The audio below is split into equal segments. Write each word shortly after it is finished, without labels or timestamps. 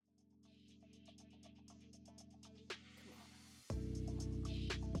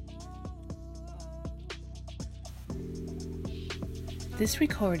This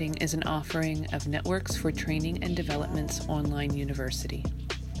recording is an offering of Networks for Training and Development's online university.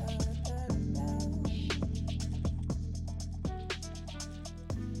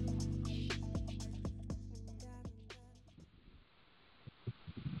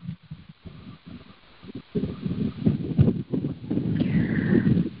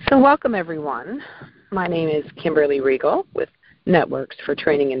 So welcome everyone. My name is Kimberly Regal with Networks for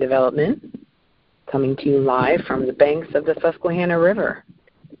Training and Development, coming to you live from the banks of the Susquehanna River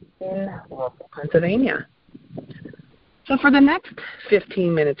in Louisville, Pennsylvania. So for the next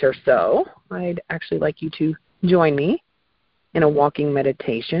 15 minutes or so, I'd actually like you to join me in a walking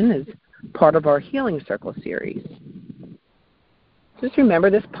meditation as part of our Healing Circle series. Just remember,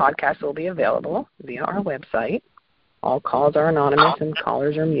 this podcast will be available via our website. All calls are anonymous and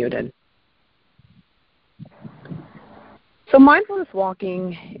callers are muted. So mindfulness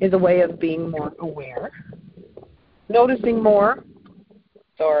walking is a way of being more aware, noticing more,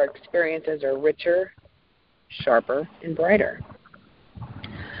 so our experiences are richer, sharper, and brighter.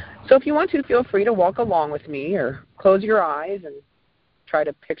 So if you want to, feel free to walk along with me or close your eyes and try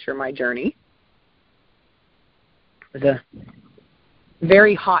to picture my journey. It was a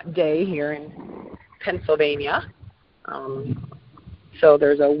very hot day here in Pennsylvania. So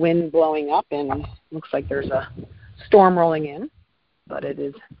there's a wind blowing up and looks like there's a storm rolling in, but it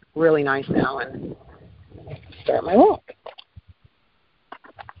is really nice now, and I can start my walk.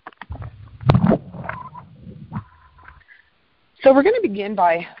 So we're going to begin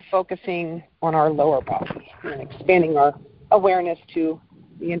by focusing on our lower body and expanding our awareness to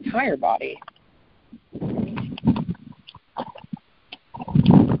the entire body.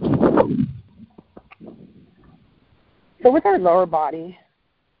 So with our lower body,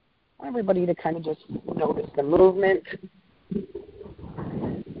 I want everybody to kind of just notice the movement,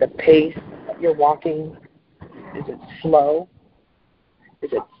 the pace that you're walking. Is it slow?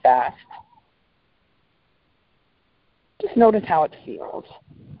 Is it fast? Just notice how it feels.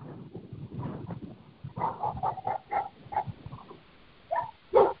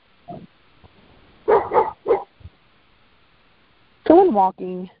 So when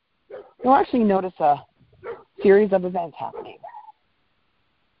walking, you'll actually notice a series of events happening.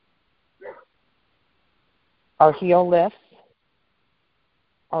 Our heel lifts,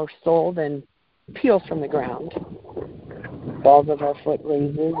 our sole then peels from the ground, balls of our foot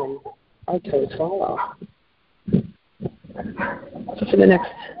raises, and our toes follow. So for the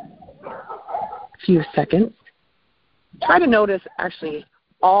next few seconds, try to notice actually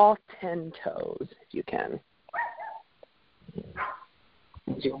all 10 toes, if you can,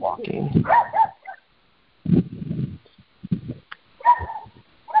 as you're walking.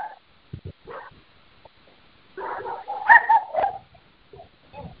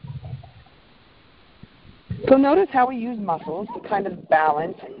 So notice how we use muscles to kind of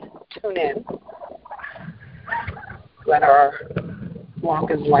balance and tune in. When our walk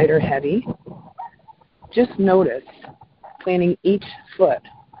is light or heavy, just notice planting each foot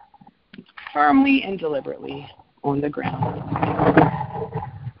firmly and deliberately on the ground.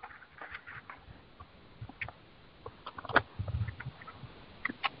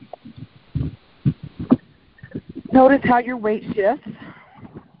 Notice how your weight shifts,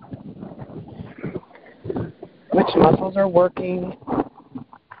 which muscles are working,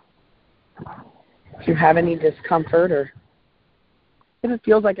 if you have any discomfort or if it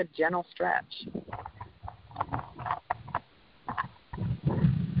feels like a gentle stretch.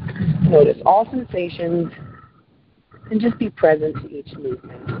 Notice all sensations and just be present to each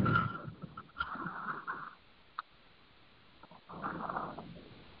movement.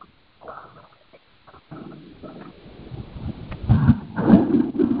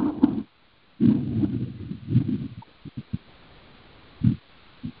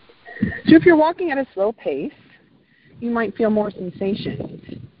 So if you're walking at a slow pace, you might feel more sensations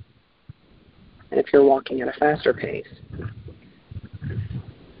than if you're walking at a faster pace.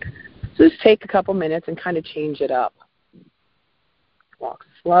 So just take a couple minutes and kind of change it up. Walk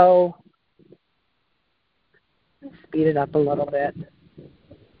slow, and speed it up a little bit.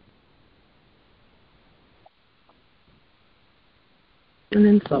 And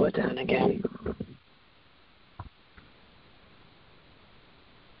then slow it down again.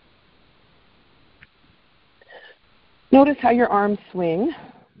 Notice how your arms swing,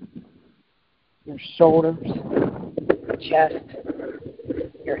 your shoulders, chest,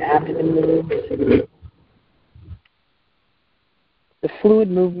 your abdomen moves. The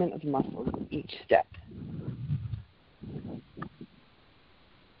fluid movement of muscles in each step.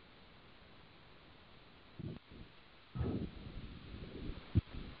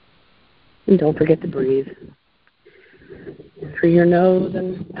 And don't forget to breathe. through your nose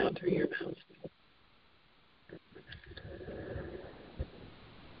and out through your mouth.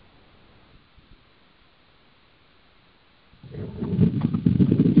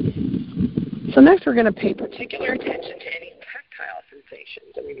 So next we're going to pay particular attention to any tactile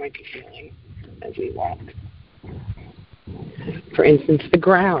sensations that we might be feeling as we walk. For instance, the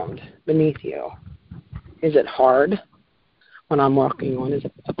ground beneath you. Is it hard when I'm walking on? Is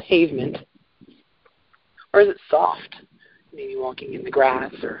it a pavement? Or is it soft? Maybe walking in the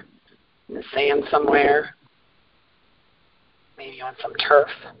grass or in the sand somewhere. Maybe on some turf.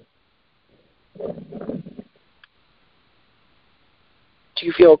 Do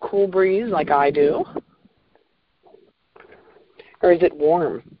you feel a cool breeze like I do? Or is it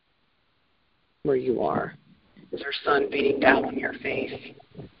warm where you are? Is there sun beating down on your face?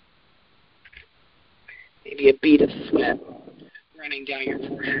 Maybe a bead of sweat running down your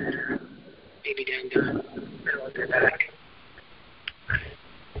forehead or maybe down the middle of your back.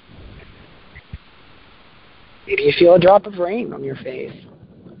 Maybe you feel a drop of rain on your face.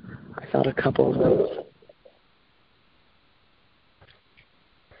 I felt a couple of those.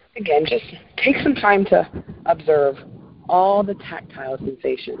 Again, just take some time to observe all the tactile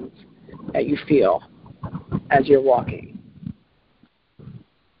sensations that you feel as you're walking.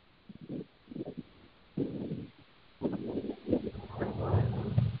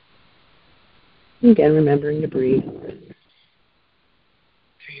 Again, remembering to breathe through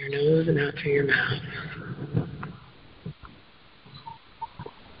your nose and out through your mouth.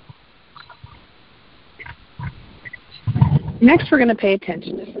 Next, we're going to pay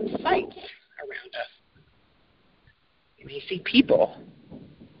attention to some sights around us. You may see people.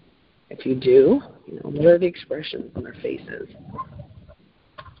 If you do, observe the expressions on their faces.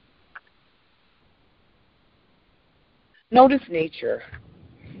 Notice nature.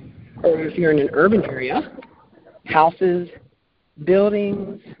 Or if you're in an urban area, houses,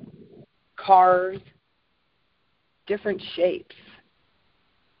 buildings, cars, different shapes.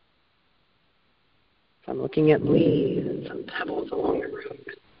 So I'm looking at leaves and some pebbles along the road.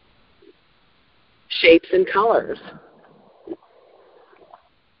 Shapes and colors.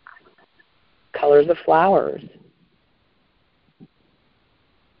 Colors of flowers.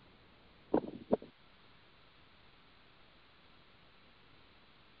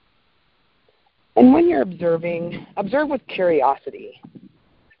 And when you're observing, observe with curiosity.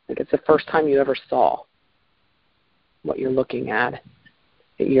 Like it's the first time you ever saw what you're looking at.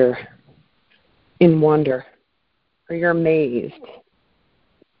 That you're in wonder, or you're amazed.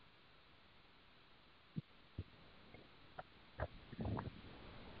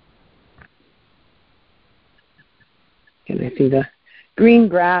 And I see the green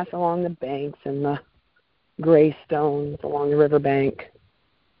grass along the banks and the gray stones along the riverbank.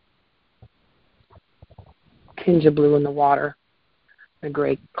 Tinge of blue in the water, the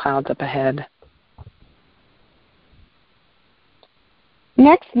gray clouds up ahead.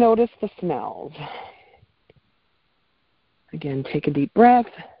 Next, notice the smells. Again, take a deep breath.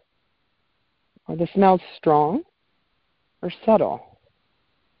 Are the smells strong or subtle?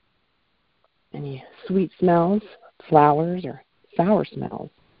 Any sweet smells, flowers, or sour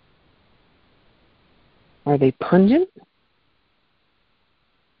smells? Are they pungent?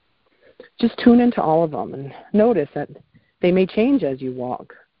 Just tune into all of them and notice that they may change as you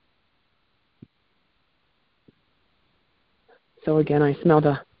walk. So again, I smell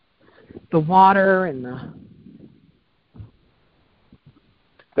the water and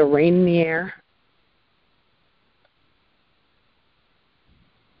the rain in the air.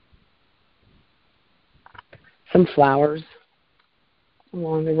 Some flowers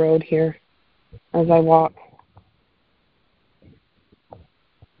along the road here as I walk.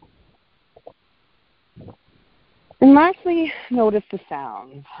 And lastly, notice the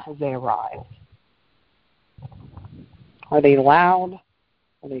sounds as they arrive. Are they loud?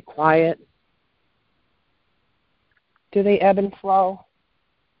 Are they quiet? Do they ebb and flow?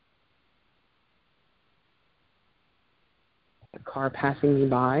 The car passing me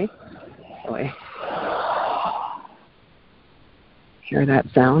by. So I hear that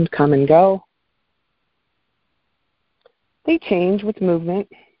sound come and go. They change with movement,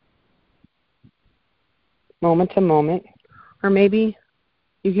 moment to moment. Or maybe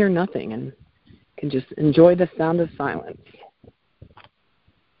you hear nothing and can just enjoy the sound of silence.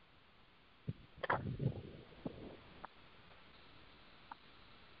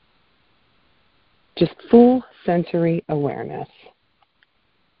 Just full sensory awareness.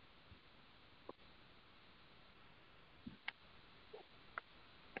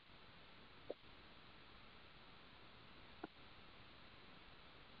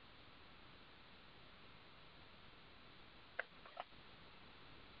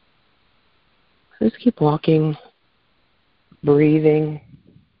 Just keep walking, breathing,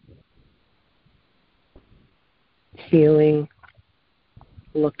 feeling,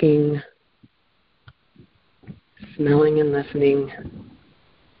 looking, smelling and listening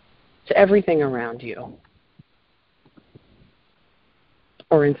to everything around you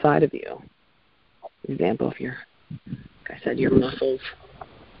or inside of you. For example, if you're, like I said, your muscles,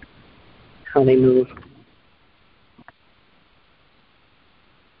 how they move,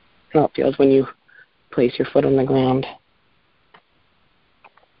 how it feels when you place your foot on the ground.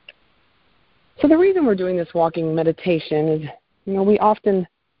 So the reason we're doing this walking meditation is, we often,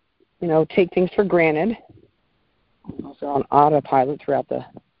 take things for granted. Also on autopilot throughout the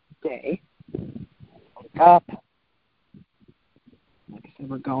day. Wake up. Like I said,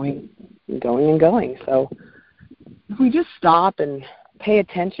 we're going and going and going. So if we just stop and pay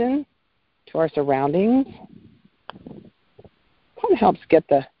attention to our surroundings, it kind of helps get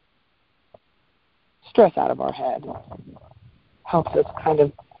the stress out of our head. Helps us kind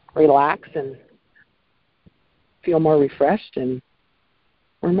of relax and feel more refreshed, and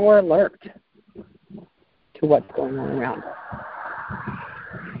we're more alert to what's going on around us.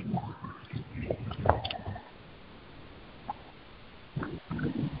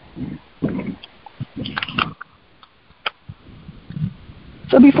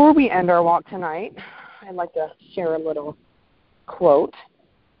 So before we end our walk tonight, I'd like to share a little quote.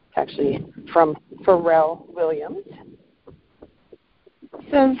 It's actually from Pharrell Williams. It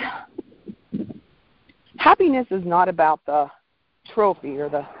says, "Happiness is not about the trophy or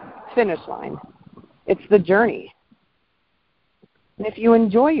the finish line. It's the journey. And if you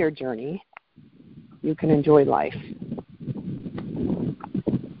enjoy your journey, you can enjoy life."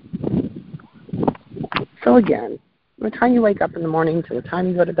 So again, from the time you wake up in the morning to the time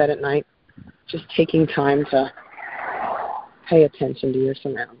you go to bed at night, just taking time to pay attention to your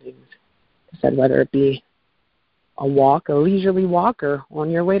surroundings. I said, whether it be a walk, a leisurely walk, or on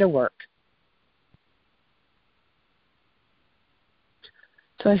your way to work.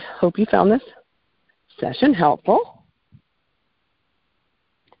 So I hope you found this session helpful.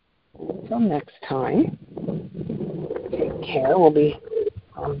 Until next time, take care. We'll be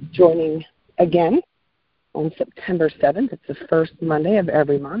joining again on September 7th. It's the first Monday of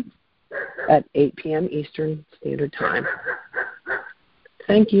every month at 8 p.m. Eastern Standard Time.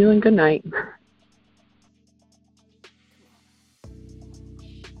 Thank you and good night.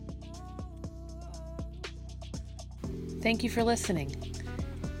 Thank you for listening.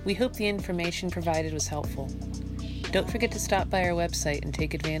 We hope the information provided was helpful. Don't forget to stop by our website and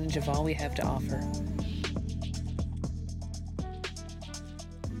take advantage of all we have to offer.